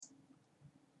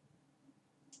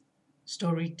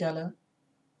Storyteller,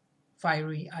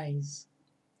 Fiery Eyes,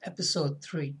 Episode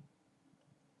 3.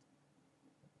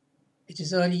 It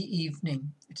is early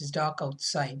evening. It is dark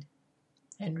outside.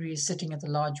 Henry is sitting at the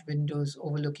large windows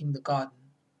overlooking the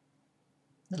garden.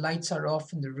 The lights are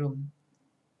off in the room.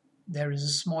 There is a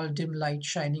small dim light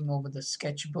shining over the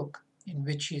sketchbook in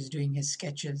which he is doing his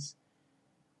sketches.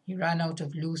 He ran out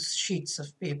of loose sheets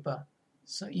of paper,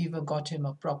 so Eva got him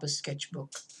a proper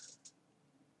sketchbook.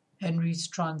 Henry's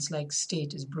trance-like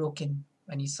state is broken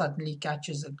when he suddenly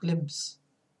catches a glimpse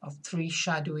of three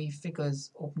shadowy figures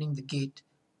opening the gate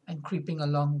and creeping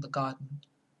along the garden.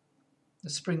 The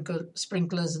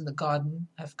sprinklers in the garden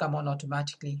have come on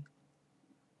automatically.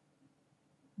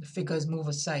 The figures move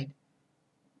aside.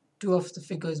 Two of the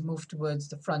figures move towards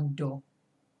the front door.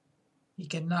 He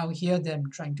can now hear them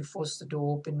trying to force the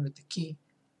door open with the key.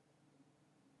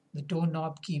 The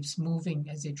doorknob keeps moving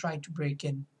as they try to break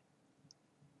in.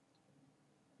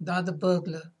 The other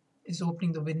burglar is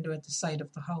opening the window at the side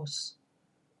of the house.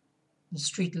 The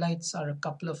street lights are a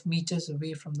couple of meters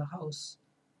away from the house,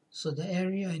 so the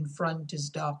area in front is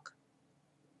dark.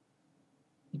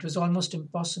 It was almost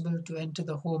impossible to enter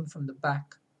the home from the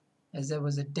back, as there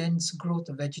was a dense growth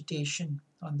of vegetation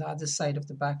on the other side of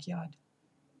the backyard.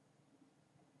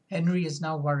 Henry is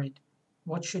now worried.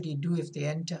 What should he do if they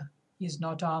enter? He is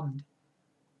not armed.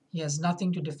 He has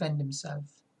nothing to defend himself.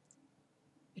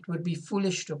 It would be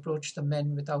foolish to approach the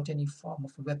men without any form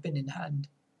of a weapon in hand.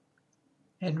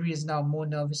 Henry is now more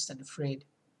nervous than afraid.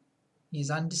 He is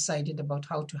undecided about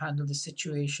how to handle the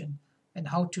situation and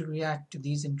how to react to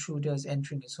these intruders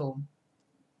entering his home.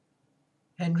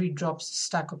 Henry drops a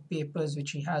stack of papers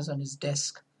which he has on his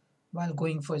desk while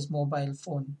going for his mobile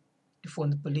phone to phone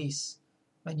the police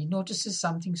when he notices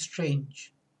something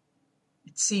strange.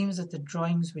 It seems that the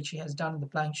drawings which he has done on the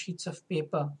blank sheets of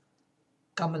paper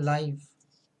come alive.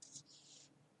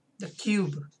 The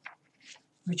cube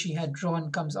which he had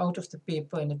drawn comes out of the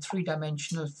paper in a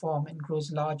three-dimensional form and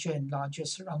grows larger and larger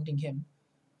surrounding him.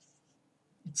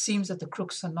 It seems that the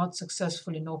crooks are not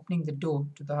successful in opening the door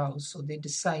to the house, so they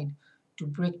decide to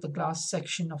break the glass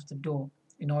section of the door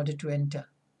in order to enter.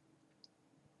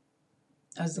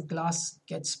 As the glass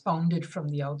gets pounded from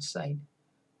the outside,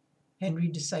 Henry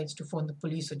decides to phone the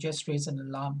police or just raise an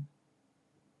alarm.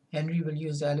 Henry will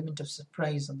use the element of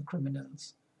surprise on the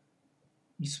criminals.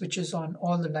 He switches on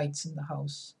all the lights in the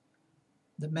house.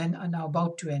 The men are now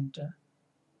about to enter.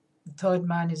 The third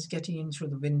man is getting in through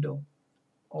the window.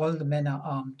 All the men are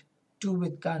armed, two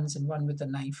with guns and one with a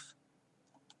knife.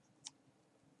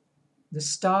 The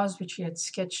stars which he had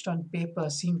sketched on paper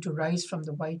seem to rise from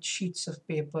the white sheets of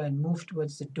paper and move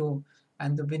towards the door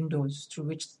and the windows through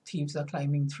which the thieves are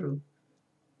climbing through.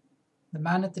 The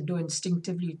man at the door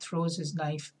instinctively throws his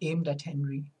knife aimed at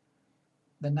Henry.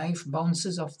 The knife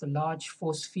bounces off the large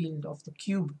force field of the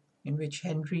cube in which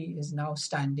Henry is now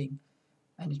standing,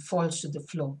 and it falls to the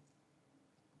floor.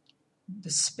 The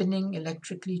spinning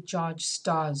electrically charged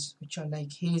stars, which are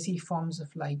like hazy forms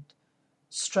of light,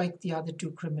 strike the other two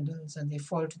criminals and they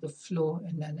fall to the floor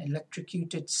in an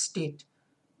electrocuted state,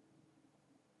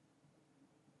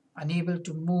 unable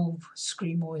to move,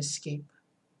 scream, or escape.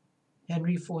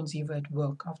 Henry phones Eva at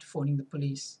work after phoning the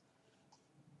police.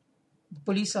 The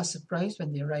police are surprised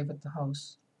when they arrive at the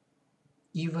house.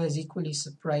 Eva is equally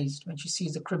surprised when she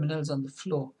sees the criminals on the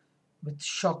floor with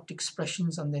shocked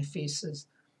expressions on their faces,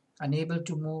 unable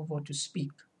to move or to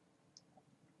speak.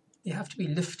 They have to be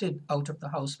lifted out of the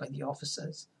house by the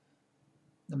officers.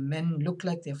 The men look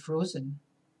like they're frozen.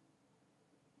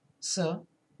 "Sir,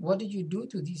 what did you do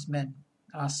to these men?"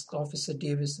 asked Officer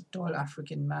Davis, a tall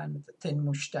African man with a thin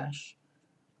moustache.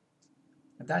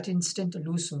 At that instant, a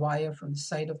loose wire from the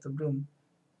side of the room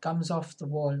comes off the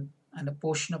wall and a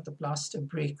portion of the plaster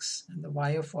breaks and the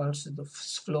wire falls to the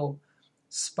floor,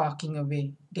 sparking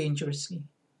away dangerously.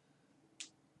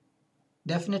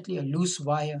 "Definitely a loose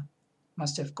wire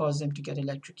must have caused them to get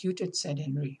electrocuted," said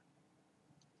Henry.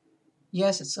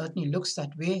 "Yes, it certainly looks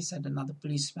that way," said another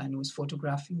policeman who was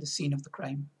photographing the scene of the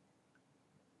crime.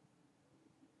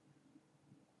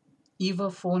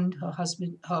 Eva phoned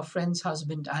her friend's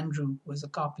husband Andrew, who was a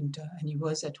carpenter, and he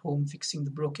was at home fixing the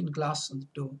broken glass on the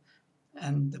door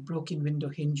and the broken window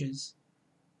hinges.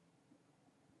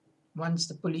 Once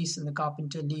the police and the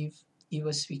carpenter leave,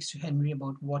 Eva speaks to Henry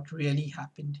about what really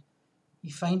happened.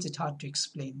 He finds it hard to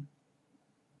explain.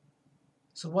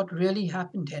 "So what really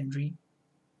happened, Henry?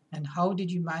 And how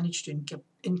did you manage to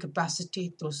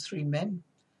incapacitate those three men?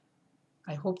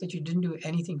 I hope that you didn't do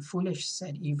anything foolish,"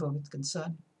 said Eva with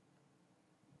concern.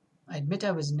 "I admit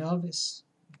I was nervous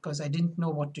because I didn't know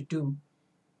what to do.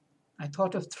 I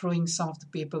thought of throwing some of the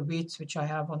paper weights which I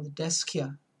have on the desk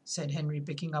here," said Henry,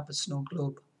 picking up a snow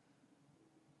globe.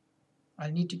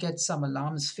 I'll need to get some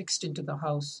alarms fixed into the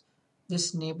house.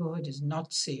 This neighborhood is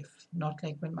not safe, not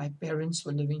like when my parents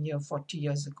were living here 40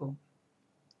 years ago.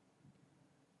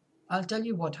 I'll tell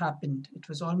you what happened. It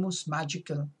was almost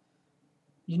magical.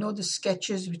 You know the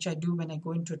sketches which I do when I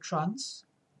go into a trance?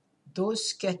 Those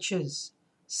sketches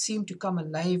seem to come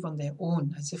alive on their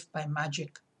own, as if by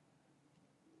magic.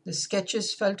 The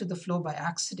sketches fell to the floor by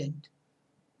accident.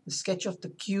 The sketch of the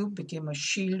cube became a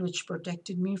shield which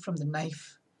protected me from the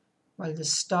knife, while the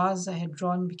stars I had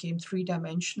drawn became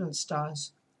three-dimensional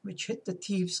stars, which hit the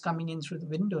thieves coming in through the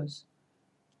windows.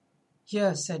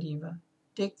 Here, said Eva,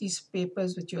 take these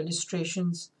papers with your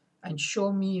illustrations and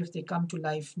show me if they come to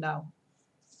life now.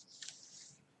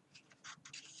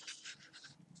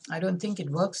 I don't think it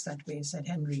works that way, said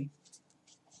Henry,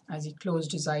 as he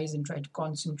closed his eyes and tried to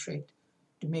concentrate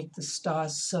to make the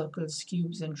stars, circles,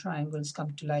 cubes, and triangles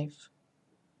come to life.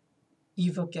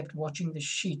 Eva kept watching the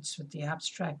sheets with the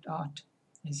abstract art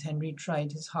as Henry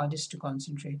tried his hardest to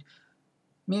concentrate.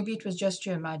 Maybe it was just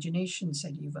your imagination,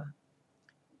 said Eva.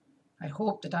 I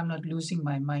hope that I'm not losing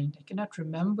my mind. I cannot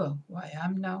remember who I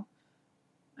am now,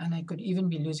 and I could even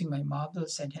be losing my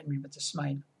marbles, said Henry with a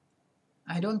smile.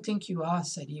 I don't think you are,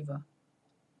 said Eva.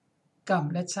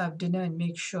 Come, let's have dinner and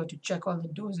make sure to check all the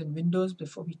doors and windows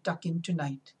before we tuck in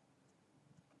tonight.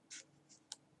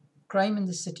 Crime in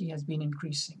the city has been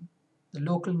increasing. The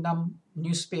local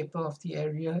newspaper of the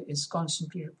area is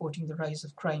constantly reporting the rise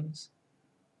of crimes.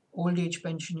 Old age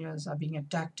pensioners are being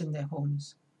attacked in their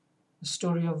homes. The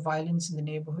story of violence in the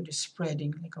neighborhood is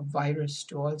spreading like a virus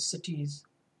to all cities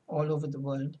all over the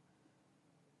world.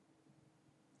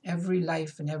 Every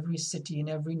life in every city, in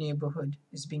every neighborhood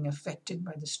is being affected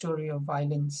by the story of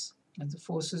violence as the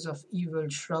forces of evil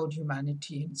shroud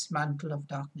humanity in its mantle of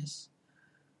darkness.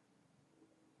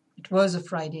 It was a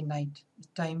Friday night, the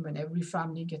time when every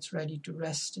family gets ready to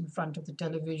rest in front of the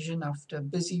television after a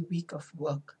busy week of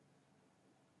work.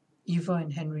 Eva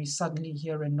and Henry suddenly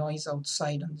hear a noise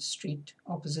outside on the street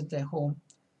opposite their home.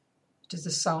 It is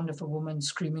the sound of a woman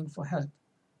screaming for help.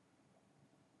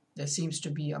 There seems to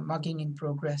be a mugging in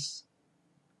progress.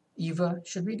 Eva,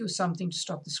 should we do something to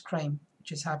stop this crime,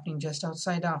 which is happening just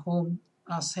outside our home?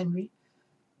 Asked Henry.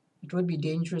 It would be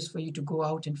dangerous for you to go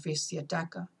out and face the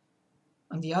attacker.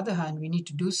 On the other hand, we need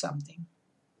to do something.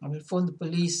 I will phone the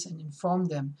police and inform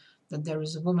them that there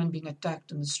is a woman being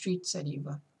attacked on the street, said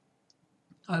Eva.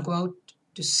 I'll go out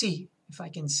to see if I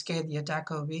can scare the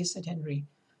attacker away, said Henry.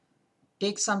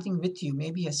 Take something with you,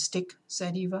 maybe a stick,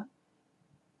 said Eva.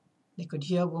 They could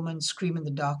hear a woman scream in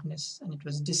the darkness, and it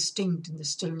was distinct in the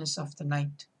stillness of the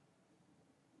night.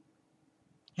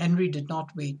 Henry did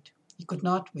not wait. He could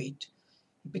not wait.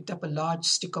 He picked up a large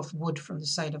stick of wood from the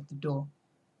side of the door.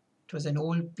 It was an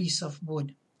old piece of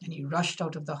wood, and he rushed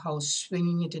out of the house,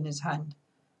 swinging it in his hand.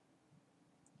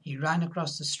 He ran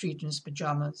across the street in his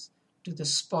pajamas to the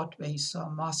spot where he saw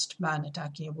a masked man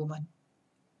attacking a woman.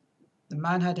 The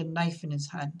man had a knife in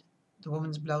his hand. The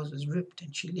woman's blouse was ripped,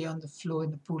 and she lay on the floor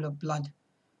in a pool of blood.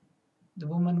 The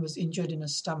woman was injured in her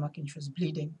stomach, and she was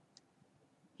bleeding.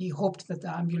 He hoped that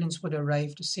the ambulance would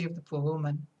arrive to save the poor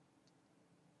woman.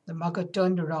 The mugger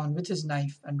turned around with his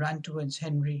knife and ran towards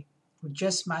Henry, who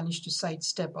just managed to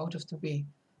sidestep out of the way,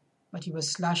 but he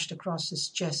was slashed across his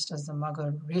chest as the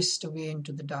mugger raced away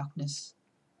into the darkness.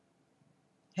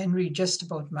 Henry just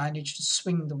about managed to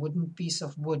swing the wooden piece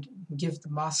of wood and give the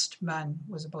masked man,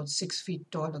 who was about 6 feet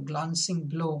tall, a glancing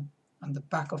blow on the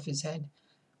back of his head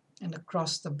and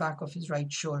across the back of his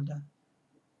right shoulder.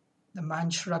 The man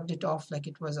shrugged it off like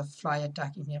it was a fly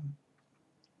attacking him.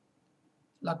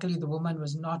 Luckily, the woman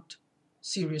was not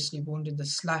seriously wounded. The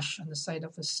slash on the side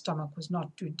of her stomach was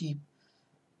not too deep.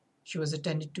 She was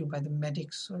attended to by the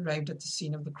medics who arrived at the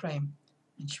scene of the crime,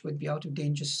 and she would be out of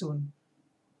danger soon.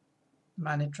 The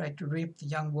man had tried to rape the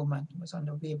young woman who was on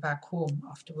her way back home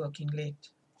after working late.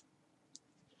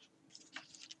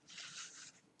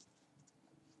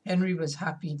 Henry was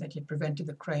happy that he had prevented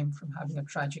the crime from having a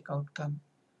tragic outcome.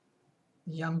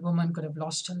 The young woman could have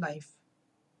lost her life.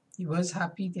 He was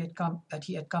happy that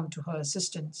he had come to her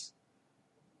assistance.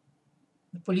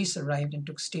 The police arrived and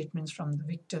took statements from the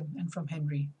victim and from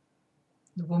Henry.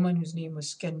 The woman, whose name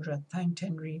was Kendra, thanked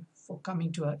Henry for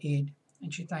coming to her aid,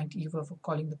 and she thanked Eva for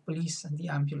calling the police and the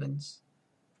ambulance.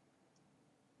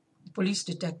 The police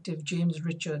detective, James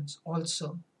Richards,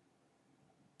 also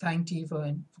thanked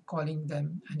Eva for calling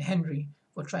them and Henry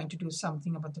for trying to do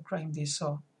something about the crime they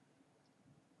saw.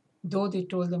 Though they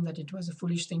told them that it was a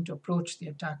foolish thing to approach the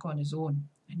attacker on his own,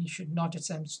 and he should not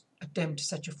attempt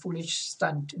such a foolish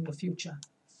stunt in the future.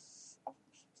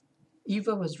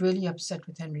 Eva was really upset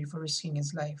with Henry for risking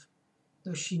his life.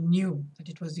 though she knew that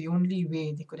it was the only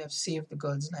way they could have saved the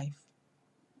girl's life.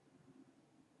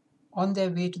 On their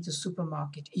way to the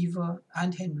supermarket, Eva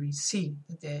and Henry see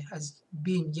that there has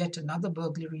been yet another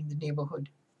burglary in the neighborhood.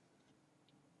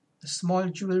 The small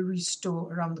jewelry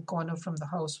store around the corner from the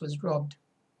house was robbed.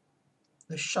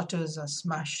 The shutters are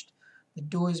smashed, the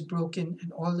door is broken,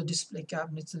 and all the display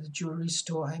cabinets in the jewelry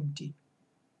store are empty.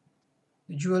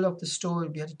 The jewel of the store will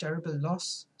be at a terrible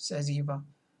loss, says Eva.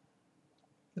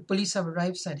 The police have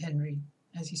arrived, said Henry,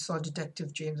 as he saw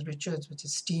Detective James Richards with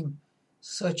his team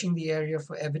searching the area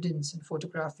for evidence and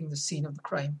photographing the scene of the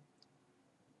crime.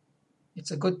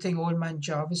 It's a good thing old man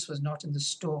Jarvis was not in the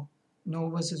store, nor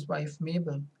was his wife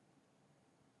Mabel.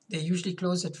 They usually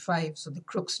close at 5, so the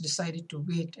crooks decided to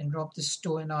wait and rob the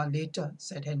store an hour later,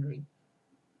 said Henry.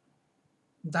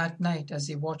 That night, as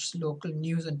they watched local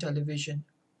news on television,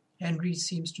 Henry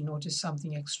seems to notice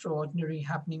something extraordinary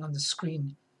happening on the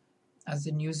screen as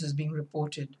the news is being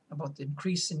reported about the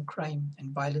increase in crime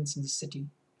and violence in the city.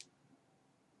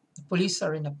 The police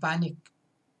are in a panic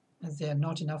as there are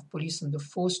not enough police on the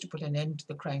force to put an end to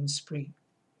the crime spree.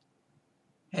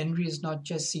 Henry is not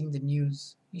just seeing the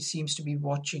news, he seems to be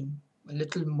watching a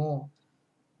little more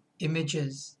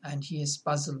images, and he is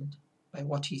puzzled by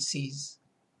what he sees.